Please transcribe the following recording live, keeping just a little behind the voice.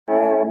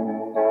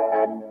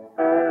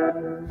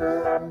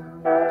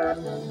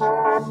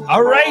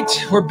All right,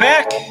 we're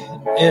back.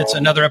 It's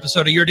another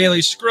episode of Your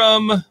Daily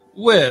Scrum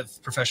with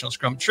professional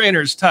Scrum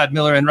trainers Todd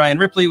Miller and Ryan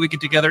Ripley. We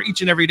get together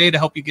each and every day to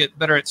help you get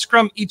better at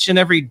Scrum each and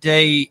every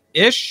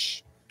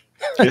day-ish.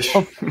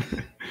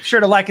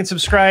 Sure to like and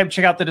subscribe.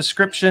 Check out the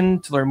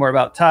description to learn more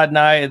about Todd and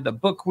I, the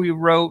book we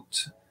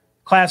wrote,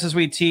 classes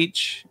we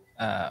teach,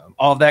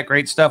 all of that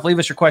great stuff. Leave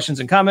us your questions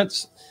and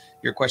comments.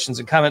 Your questions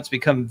and comments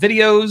become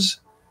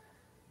videos.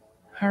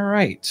 All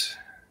right.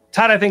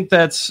 Todd, I think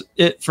that's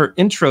it for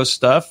intro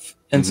stuff.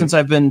 And since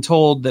I've been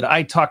told that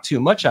I talk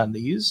too much on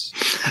these,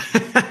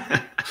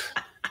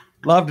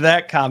 loved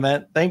that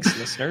comment. Thanks,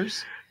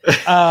 listeners.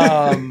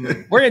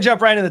 We're going to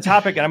jump right into the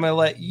topic, and I'm going to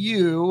let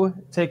you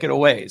take it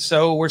away.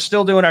 So we're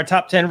still doing our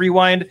top 10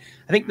 rewind.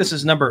 I think this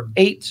is number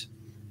 8.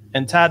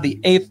 And Todd, the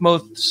 8th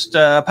most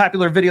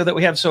popular video that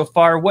we have so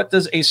far. What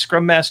does a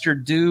Scrum Master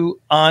do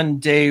on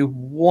day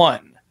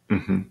one?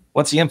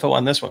 What's the info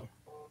on this one?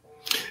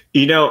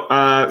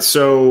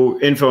 So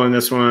info on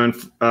this one,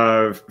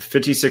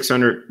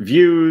 5,600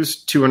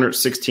 views,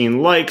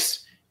 216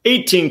 likes,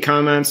 18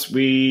 comments.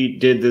 We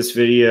did this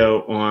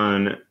video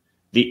on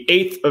the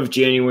 8th of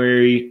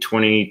January,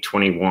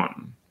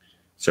 2021.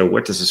 So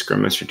what does a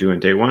Scrum Master do on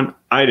day one?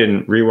 I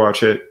didn't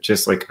rewatch it,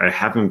 just like I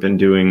haven't been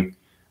doing,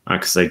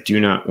 because I do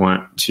not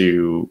want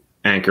to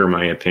anchor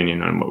my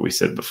opinion on what we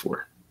said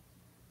before.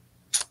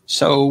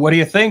 So what do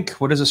you think?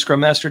 What does a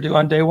Scrum Master do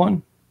on day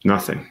one?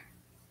 Nothing.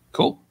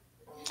 Cool.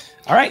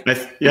 All right.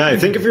 I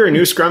think if you're a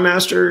new Scrum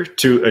Master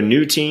to a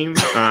new team,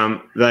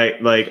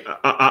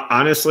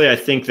 honestly, I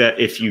think that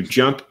if you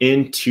jump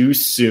in too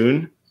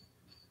soon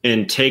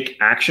and take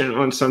action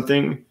on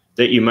something,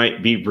 that you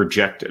might be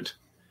rejected.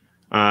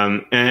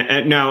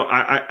 And now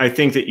I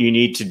think that you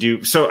need to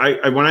do so.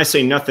 When I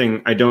say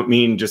nothing, I don't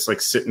mean just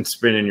like sit and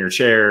spin in your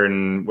chair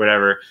and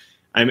whatever.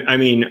 I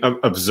mean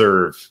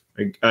observe,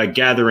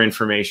 gather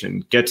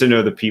information, get to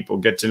know the people,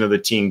 get to know the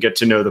team, get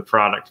to know the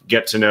product,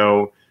 get to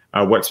know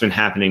what's been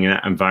happening in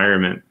that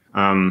environment.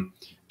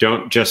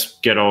 Don't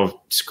just get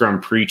all Scrum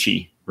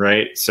preachy,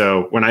 right?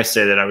 So when I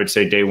say that, I would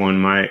say day one,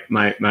 my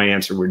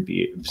answer would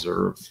be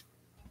observe.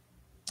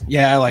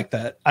 Yeah, I like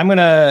that. Can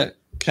I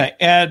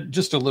add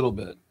just a little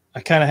bit?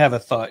 I kind of have a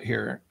thought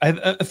here.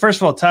 First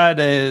of all,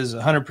 Todd is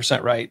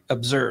 100% right.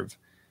 Observe,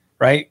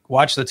 right?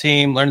 Watch the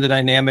team, learn the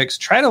dynamics,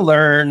 try to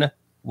learn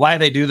why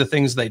they do the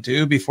things they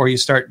do before you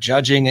start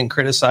judging and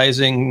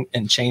criticizing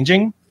and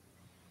changing.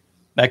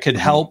 That could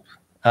help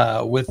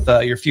with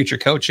your future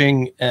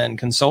coaching and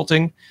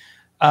consulting.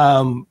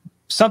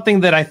 Something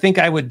that I think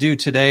I would do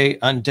today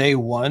on day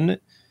one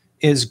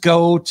is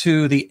go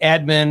to the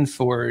admin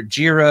for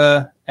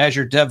Jira,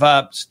 Azure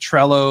DevOps,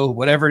 Trello,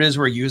 whatever it is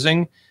we're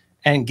using,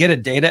 and get a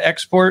data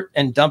export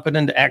and dump it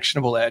into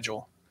Actionable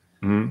Agile.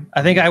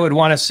 I think I would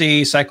want to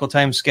see cycle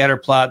time scatter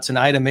plots and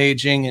item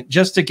aging,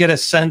 just to get a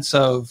sense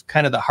of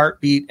kind of the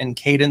heartbeat and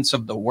cadence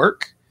of the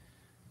work,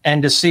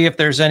 and to see if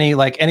there's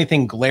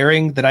anything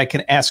glaring that I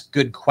can ask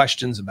good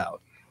questions about,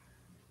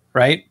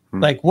 right?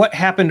 Like what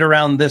happened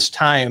around this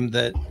time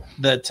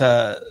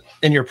that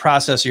in your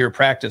process or your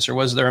practice, or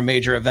was there a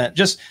major event?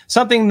 Just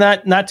something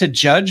not to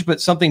judge,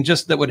 but something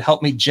just that would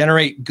help me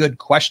generate good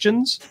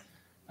questions.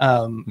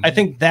 I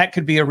think that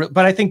could be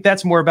but I think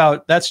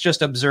that's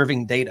just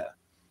observing data.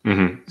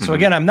 So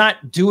again, I'm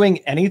not doing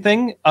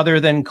anything other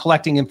than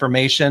collecting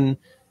information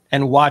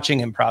and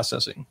watching and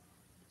processing.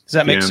 Does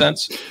that make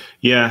sense?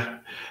 Yeah.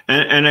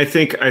 And I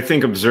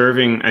think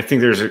observing, I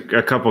think there's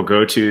a couple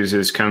go-tos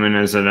is coming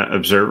as an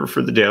observer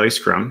for the Daily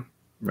Scrum,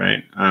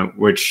 right?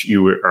 Which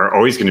you are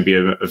always going to be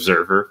an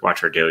observer.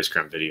 Watch our Daily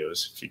Scrum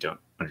videos if you don't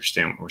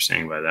understand what we're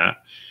saying by that.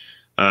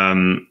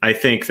 I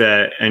think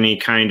that any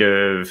kind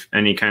of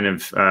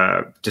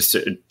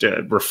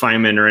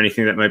refinement or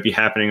anything that might be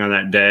happening on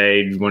that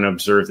day, you want to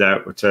observe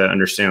that to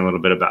understand a little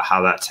bit about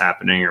how that's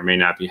happening or may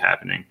not be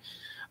happening.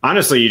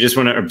 Honestly, you just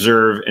want to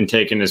observe and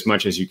take in as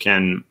much as you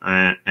can.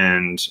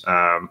 And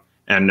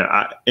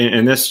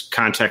in this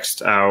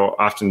context, I'll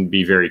often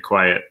be very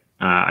quiet.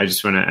 I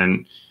just want to,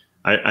 and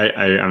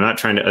I'm not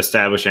trying to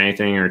establish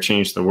anything or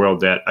change the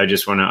world yet. I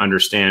just want to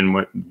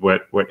understand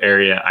what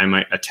area I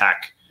might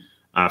attack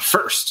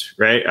first,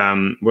 right?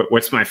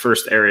 What's my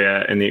first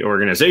area in the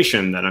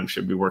organization that I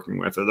should be working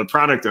with, or the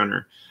product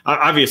owner?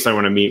 Obviously, I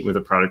want to meet with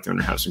the product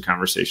owner, have some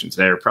conversations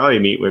there, probably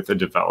meet with the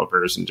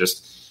developers and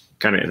just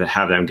kind of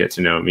have them get to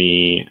know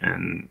me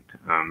and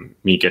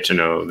me get to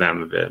know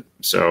them a bit.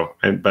 So,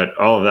 but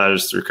all of that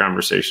is through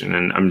conversation,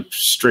 and I'm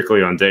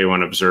strictly on day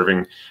one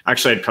observing.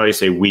 Actually, I'd probably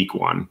say week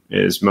one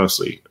is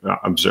mostly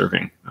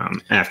observing.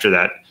 After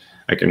that,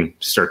 I can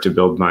start to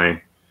build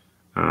my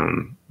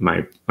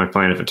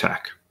plan of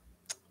attack.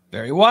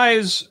 Very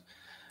wise.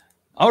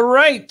 All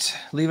right.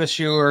 Leave us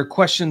your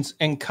questions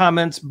and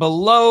comments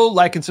below.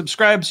 Like and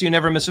subscribe so you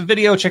never miss a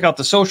video. Check out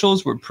the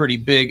socials. We're pretty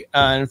big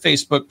on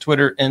Facebook,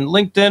 Twitter, and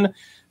LinkedIn.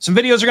 Some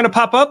videos are going to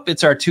pop up.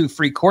 It's our 2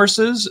 free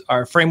courses,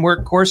 our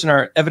framework course and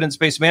our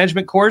evidence-based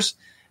management course.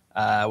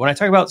 When I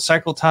talk about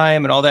cycle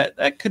time and all that,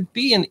 that could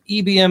be an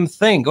EBM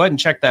thing. Go ahead and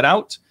check that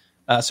out.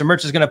 Some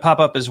merch is going to pop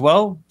up as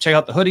well. Check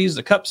out the hoodies,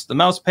 the cups, the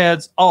mouse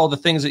pads, all the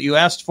things that you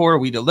asked for,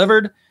 we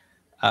delivered.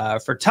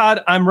 For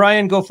Todd, I'm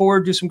Ryan. Go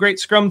forward, do some great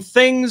Scrum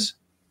things.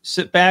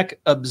 Sit back,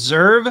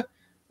 observe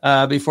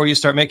before you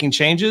start making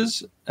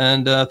changes,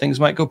 and things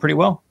might go pretty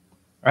well.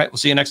 All right, we'll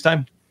see you next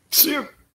time. See you.